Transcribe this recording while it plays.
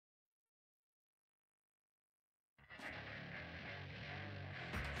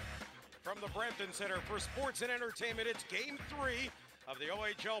From the Brampton Center for Sports and Entertainment, it's Game 3 of the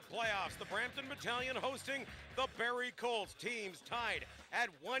OHL playoffs. The Brampton Battalion hosting the Barrie Colts. Teams tied at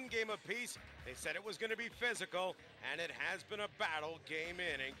 1 game apiece. They said it was going to be physical, and it has been a battle game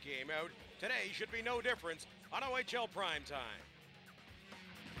in and game out. Today should be no difference on OHL Primetime.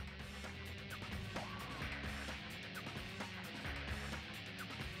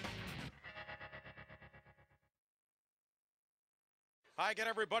 Hi again,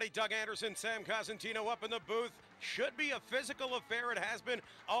 everybody. Doug Anderson, Sam Cosentino up in the booth. Should be a physical affair. It has been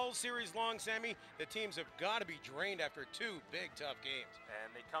all series long, Sammy. The teams have got to be drained after 2 big, tough games.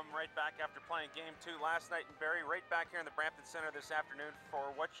 And they come right back after playing Game 2 last night in Barrie, right back here in the Brampton Center this afternoon for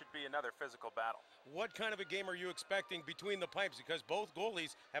what should be another physical battle. What kind of a game are you expecting between the pipes? Because both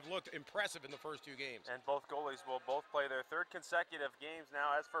goalies have looked impressive in the first 2 games. And both goalies will both play their 3rd consecutive games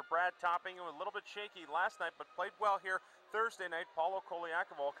now. As for Brad Topping, it was a little bit shaky last night, but played well here Thursday night. Paulo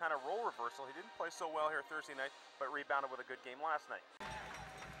Koliakovo, kind of role reversal. He didn't play so well here Thursday night, but rebounded with a good game last night.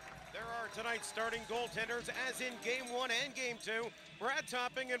 There are tonight's starting goaltenders, as in Game 1 and Game 2, Brad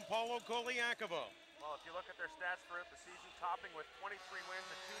Topping and Paulo Koliakovo. Well, if you look at their stats throughout the season, Topping with 23 wins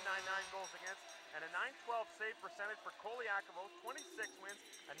and 299 goals against, and a .912 save percentage for Koliakovo, 26 wins,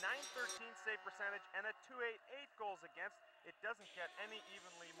 a .913 save percentage, and a .288 goals against. It doesn't get any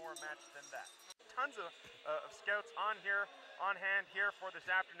evenly more matched than that. Tons of scouts on hand here for this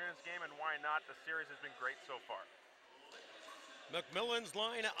afternoon's game, and why not? The series has been great so far. McMillan's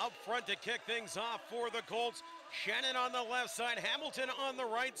line up front to kick things off for the Colts. Shannon on the left side, Hamilton on the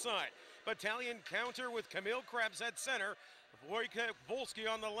right side. Battalion counter with Camille Krebs at center, Wojciech Volsky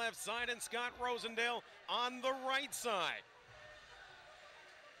on the left side, and Scott Rosendale on the right side.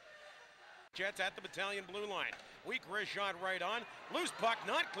 Jets at the Battalion blue line. Weak wrist shot right on. Loose puck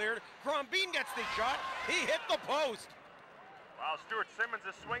not cleared. Grombeen gets the shot. He hit the post. Wow, Stuart Simmons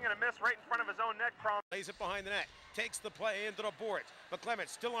is swinging a miss right in front of his own net. Lays it behind the net. Takes the play into the boards. McClement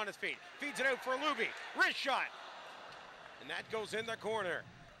still on his feet. Feeds it out for Luby. Wrist shot. And that goes in the corner.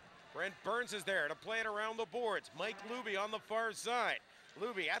 Brent Burns is there to play it around the boards. Mike Luby on the far side.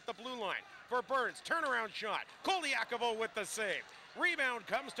 Luby at the blue line for Burns. Turnaround shot. Koliakovo with the save. Rebound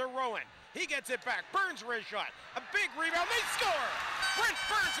comes to Rowan. He gets it back. Burns wrist shot. A big rebound. They score! Brent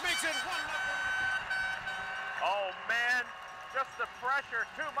Burns makes it 1-0. Oh, man. Just the pressure.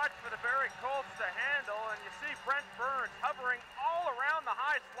 Too much for the Barrie Colts to handle. And you see Brent Burns hovering all around the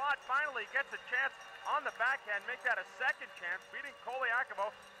high slot. Finally gets a chance on the backhand. Make that a second chance. Beating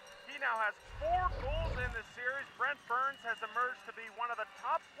Koliakovo. He now has 4 goals in this series. Brent Burns has emerged to be one of the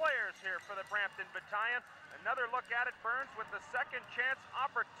top players here for the Brampton Battalion. Another look at it. Burns with the second chance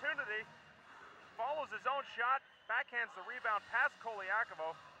opportunity. Follows his own shot. Backhands the rebound past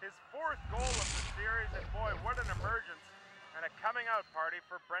Koliakovo. His 4th goal of the series. And boy, what an emergence. And a coming out party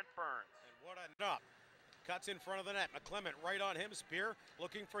for Brent Burns. And what a up. Cuts in front of the net. McClement right on him. Spear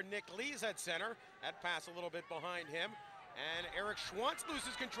looking for Nick Lees at center. That pass a little bit behind him. And Eric Schwantz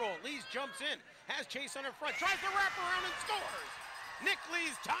loses control. Lees jumps in. Has Chase on in front. Tries to wrap around and scores. Nick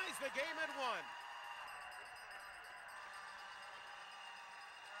Lees ties the game at 1.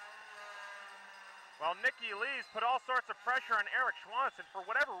 Well, Nicky Lees put all sorts of pressure on Eric Schwantz, and for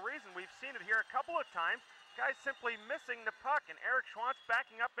whatever reason, we've seen it here a couple of times. Guy's simply missing the puck, and Eric Schwantz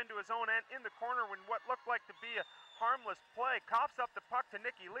backing up into his own end in the corner when what looked like to be a harmless play. Coughs up the puck to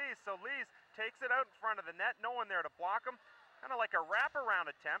Nicky Lees, so Lees takes it out in front of the net. No one there to block him. Kind of like a wraparound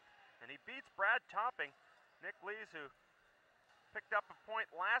attempt, and he beats Brad Topping. Nick Lees, who picked up a point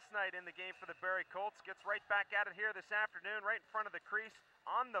last night in the game for the Barrie Colts, gets right back at it here this afternoon, right in front of the crease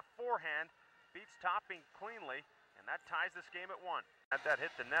on the forehand. Beats Topping cleanly, and that ties this game at 1. Had that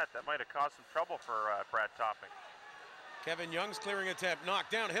hit the net, that might have caused some trouble for Brad Topping. Kevin Young's clearing attempt,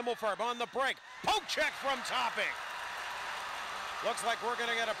 knocked down. Himmelfarb on the break. Poke check from Topping. Looks like we're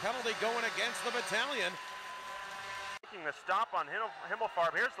going to get a penalty going against the Battalion. Taking the stop on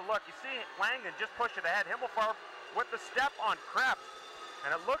Himmelfarb. Here's the look. You see Langdon just push it ahead. Himmelfarb with the step on Krebs.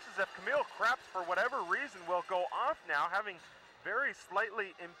 And it looks as if Camille Krebs, for whatever reason, will go off now, having very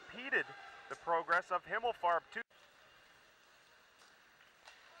slightly impeded the progress of Himmelfarb.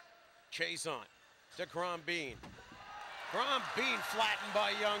 Chase on to Grombeen. Grombeen flattened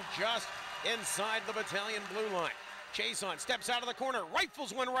by Young just inside the Battalion blue line. Chase on, steps out of the corner,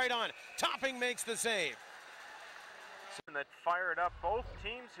 rifles one right on. Topping makes the save. That fired up both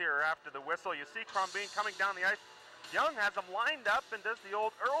teams here after the whistle. You see Grombeen coming down the ice. Young has him lined up and does the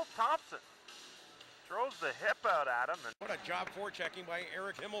old Earl Thompson. Throws the hip out at him. And what a job forechecking by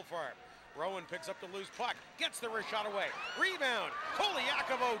Eric Himmelfarb. Rowan picks up the loose puck, gets the wrist shot away. Rebound,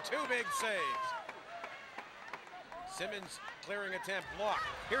 Koliakovo, 2 big saves. Simmons clearing attempt, block.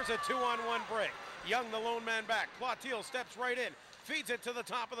 Here's a 2-on-1 break. Young, the lone man back. Platiel steps right in, feeds it to the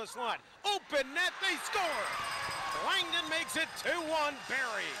top of the slot. Open net, they score! Langdon makes it 2-1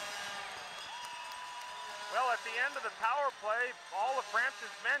 Barrie. Well, at the end of the power play, all of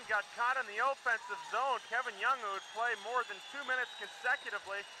Brampton's men got caught in the offensive zone. Kevin Young, who would play more than 2 minutes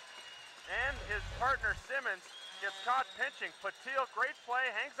consecutively, and his partner Simmons gets caught pinching. Platiel, great play,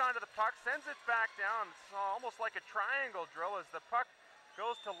 hangs onto the puck, sends it back down. It's almost like a triangle drill as the puck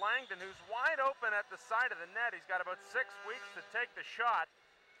goes to Langdon, who's wide open at the side of the net. He's got about 6 weeks to take the shot.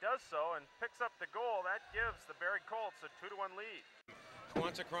 Does so and picks up the goal. That gives the Barrie Colts a 2-1 lead.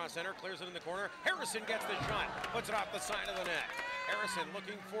 Once across center, clears it in the corner. Harrison gets the shot, puts it off the side of the net. Harrison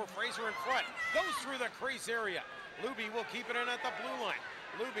looking for Fraser in front, goes through the crease area. Luby will keep it in at the blue line.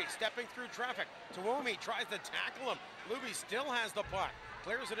 Luby stepping through traffic. Tuomi tries to tackle him. Luby still has the puck,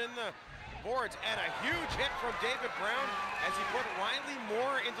 clears it in the boards, and a huge hit from David Brown as he put Riley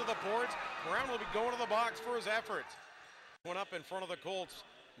Moore into the boards. Brown will be going to the box for his efforts. One up in front of the Colts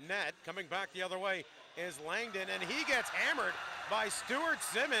net, coming back the other way is Langdon, and he gets hammered by Stuart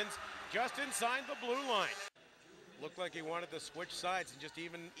Simmons just inside the blue line. Looked like he wanted to switch sides and just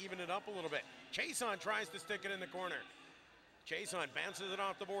even it up a little bit. Chason tries to stick it in the corner. Chason bounces it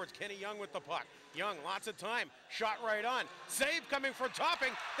off the boards. Kenny Young with the puck. Young, lots of time. Shot right on. Save coming for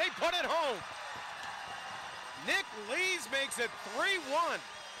Topping. They put it home. Nick Lees makes it 3-1.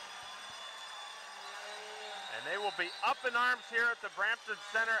 And they will be up in arms here at the Brampton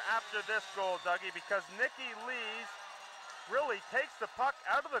Center after this goal, Dougie, because Nicky Lees really takes the puck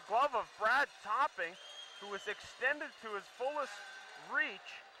out of the glove of Brad Topping, who is extended to his fullest reach.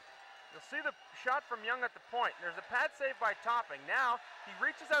 You'll see the shot from Young at the point. There's a pad save by Topping. Now he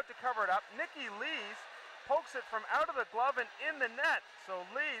reaches out to cover it up. Nicky Lees pokes it from out of the glove and in the net. So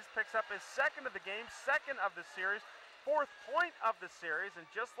Lees picks up his second of the game, second of the series, 4th point of the series, and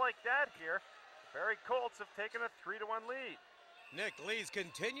just like that here, the Barrie Colts have taken a 3-1 lead. Nick Lees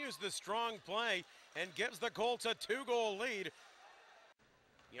continues the strong play and gives the Colts a 2-goal lead.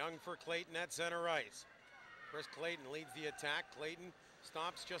 Young for Clayton at center ice. Chris Clayton leads the attack. Clayton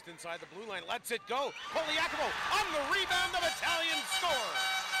stops just inside the blue line, lets it go. Poliakovo on the rebound, the Battalion score.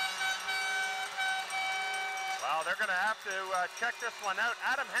 Well, they're going to have to check this one out.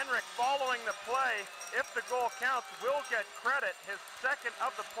 Adam Henrik following the play, if the goal counts, will get credit, his second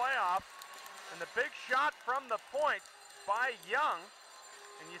of the playoffs. And the big shot from the point by Young.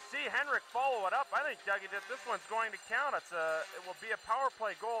 And you see Henrik follow it up. I think, Dougie, that this one's going to count. It will be a power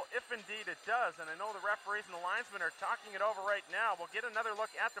play goal if indeed it does. And I know the referees and the linesmen are talking it over right now. We'll get another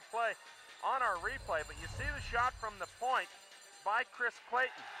look at the play on our replay. But you see the shot from the point by Chris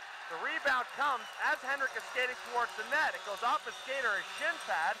Clayton. The rebound comes as Henrik is skating towards the net. It goes off his skater, his shin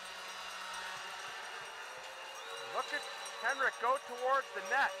pad. Look at Henrik go towards the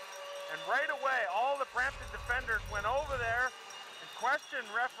net. And right away, all the Brampton defenders went over there and questioned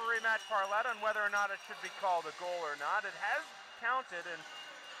referee Matt Parlett on whether or not it should be called a goal or not. It has counted, and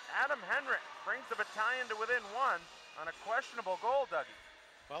Adam Henrik brings the Battalion to within 1 on a questionable goal, Dougie.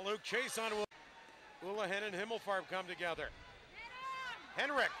 Well, Luke Chason will Houlihan and Himmelfarb come together.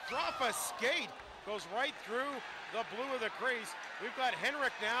 Henrik, drop a skate, goes right through the blue of the crease. We've got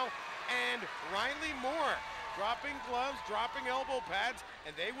Henrik now and Riley Moore. Dropping gloves, dropping elbow pads,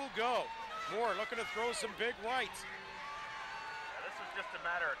 and they will go. Moore looking to throw some big rights. Yeah, this was just a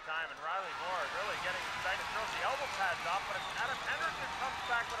matter of time, and Riley Moore really getting excited, throws the elbow pads off, but it's Adam Henrik that comes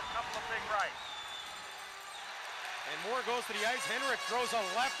back with a couple of big rights. And Moore goes to the ice. Henrik throws a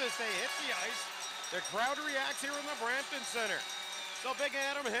left as they hit the ice. The crowd reacts here in the Brampton Center. So big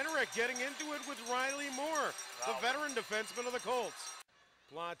Adam Henrik getting into it with Riley Moore, the veteran defenseman of the Colts.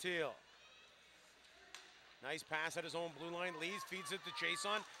 Platiel. Nice pass at his own blue line. Lees feeds it to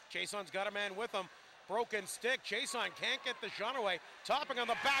Chason. Chason's got a man with him. Broken stick. Chason can't get the shot away. Topping on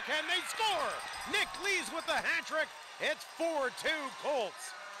the backhand. They score! Nick Lees with the hat trick. It's 4-2 Colts.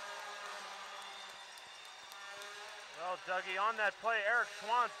 Well, Dougie, on that play, Eric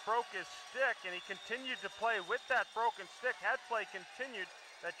Schwanz broke his stick, and he continued to play with that broken stick. Had play continued,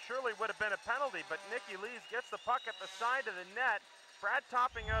 that surely would have been a penalty, but Nicky Lees gets the puck at the side of the net. Brad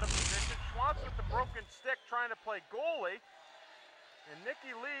Topping out of position. Schwanz with the broken stick trying to play goalie. And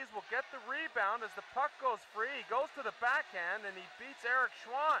Nicky Lees will get the rebound as the puck goes free. He goes to the backhand and he beats Eric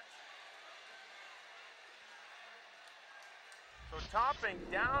Schwanz. So Topping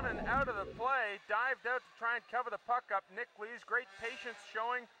down and out of the play, dived out to try and cover the puck up. Nick Lees, great patience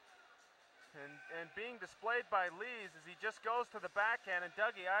showing and being displayed by Lees as he just goes to the backhand. And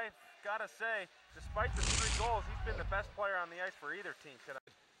Dougie, I've got to say, despite the 3 goals, he's been the best player on the ice for either team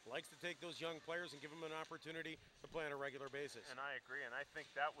tonight. likes to take those young players and give them an opportunity to play on a regular basis. And I agree, and I think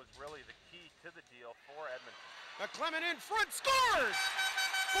that was really the key to the deal for Edmonton. McClement in front, scores!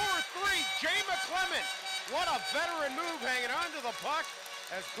 4-3, Jay McClement. What a veteran move hanging on to the puck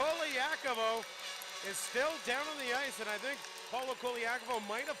as Koliakovo is still down on the ice, and I think Paulo Koliakovo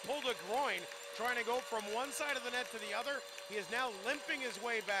might have pulled a groin trying to go from one side of the net to the other. He is now limping his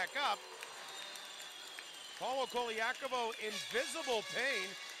way back up. Paulo Koliakovo in visible pain.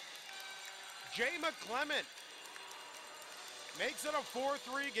 Jay McClement makes it a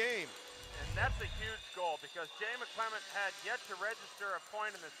 4-3 game. And that's a huge goal because Jay McClement had yet to register a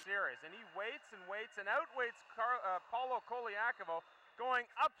point in the series. And he waits and waits and outwaits Paulo Koliakovo going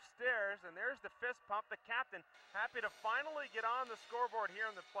upstairs. And there's the fist pump. The captain happy to finally get on the scoreboard here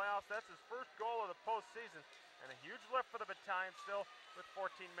in the playoffs. That's his first goal of the postseason. And a huge lift for the Battalion still with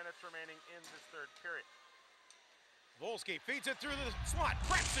 14 minutes remaining in this third period. Volsky feeds it through the slot,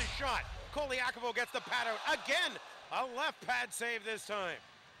 preps his shot. Koliakovo gets the pad out again. A left pad save this time.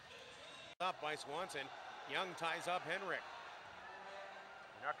 Up by Swanson. Young ties up Henrik.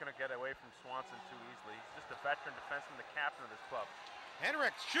 You're not going to get away from Swanson too easily. He's just a veteran defenseman, the captain of this club.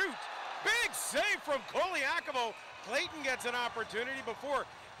 Henrik shoots. Big save from Koliakovo. Clayton gets an opportunity before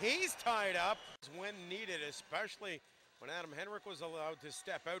he's tied up. When needed, especially when Adam Henrik was allowed to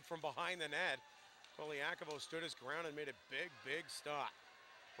step out from behind the net. Koliakovo stood his ground and made a big, big stop.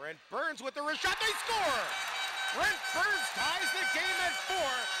 Brent Burns with the wrist shot. They score! Brent Burns ties the game at 4,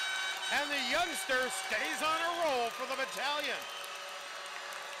 and the youngster stays on a roll for the Battalion.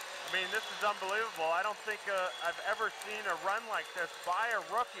 I mean, this is unbelievable. I don't think I've ever seen a run like this by a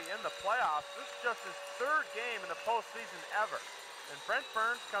rookie in the playoffs. This is just his third game in the postseason ever. And Brent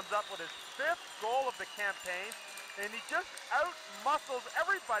Burns comes up with his 5th goal of the campaign, and he just out-muscles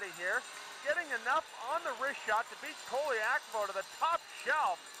everybody here, getting enough on the wrist shot to beat Koliakovo to the top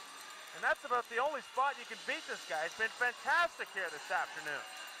shelf. And that's about the only spot you can beat this guy. It's been fantastic here this afternoon.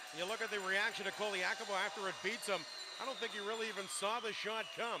 You look at the reaction of Koliakovo after it beats him. I don't think he really even saw the shot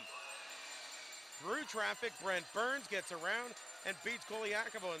come. Through traffic, Brent Burns gets around and beats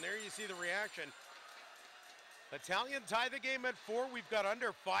Koliakovo, and there you see the reaction. Battalion tie the game at 4. We've got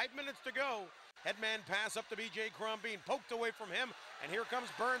under 5 minutes to go. Headman pass up to B.J. Crombeen, poked away from him, and here comes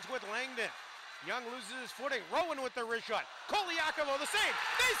Burns with Langdon. Young loses his footing. Rowan with the wrist shot. Koliakovo the save.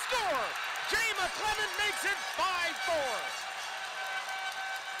 They score! Jay McClement makes it 5-4.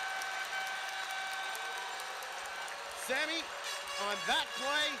 Sammy, on that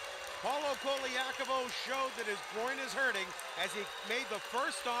play, Paulo Koliakovo showed that his groin is hurting as he made the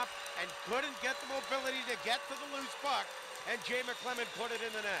first stop and couldn't get the mobility to get to the loose puck, and Jay McClement put it in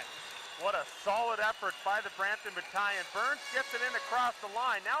the net. What a solid effort by the Brampton Battalion. Burns gets it in across the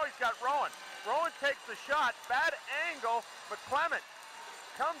line. Now he's got Rowan. Rowan takes the shot. Bad angle. McClement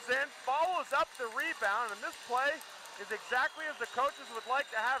comes in, follows up the rebound, and this play is exactly as the coaches would like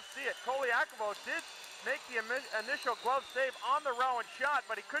to have see it. Koliakovo did make the initial glove save on the Rowan shot,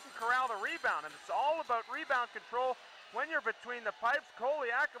 but he couldn't corral the rebound, and it's all about rebound control when you're between the pipes.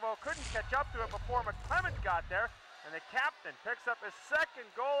 Koliakovo couldn't catch up to it before McClement got there. And the captain picks up his 2nd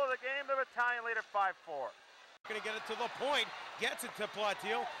goal of the game. The Battalion lead at 5-4. Going to get it to the point, gets it to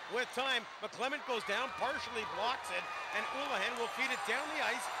Platil. With time, McClement goes down, partially blocks it, and Oulahan will feed it down the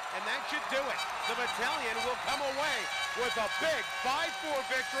ice, and that should do it. The Battalion will come away with a big 5-4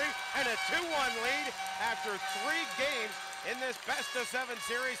 victory and a 2-1 lead after 3 games in this best-of-7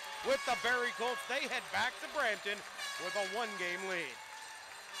 series with the Barrie Colts. They head back to Brampton with a 1-game lead.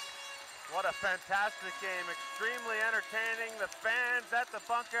 What a fantastic game, extremely entertaining. The fans at the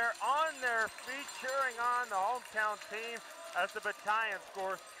bunker on their feet cheering on the hometown team as the Battalion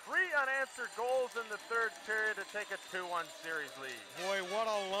scores 3 unanswered goals in the third period to take a 2-1 series lead. Boy, what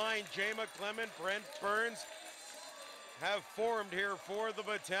a line Jay McClement, Brent Burns have formed here for the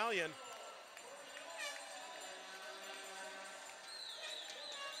Battalion.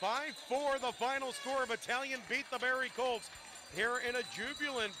 5-4 the final score. Battalion beat the Barrie Colts here in a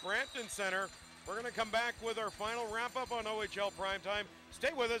jubilant Brampton Center. We're going to come back with our final wrap-up on OHL Primetime. Stay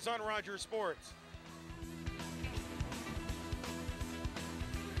with us on Rogers Sports.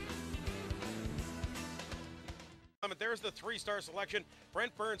 There's the 3-star selection.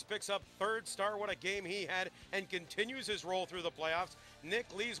 Brent Burns picks up 3rd star. What a game he had and continues his roll through the playoffs. Nick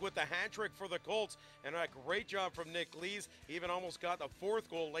Lees with the hat trick for the Colts, and a great job from Nick Lees. He even almost got the 4th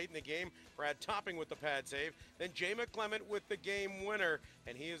goal late in the game. Brad Topping with the pad save. Then Jay McClement with the game winner,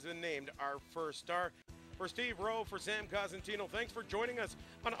 and he has been named our 1st star. For Steve Rowe, for Sam Cosentino, thanks for joining us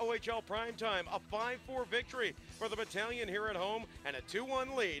on OHL Primetime. A 5-4 victory for the Battalion here at home and a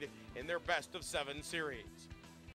 2-1 lead in their best-of-7 series.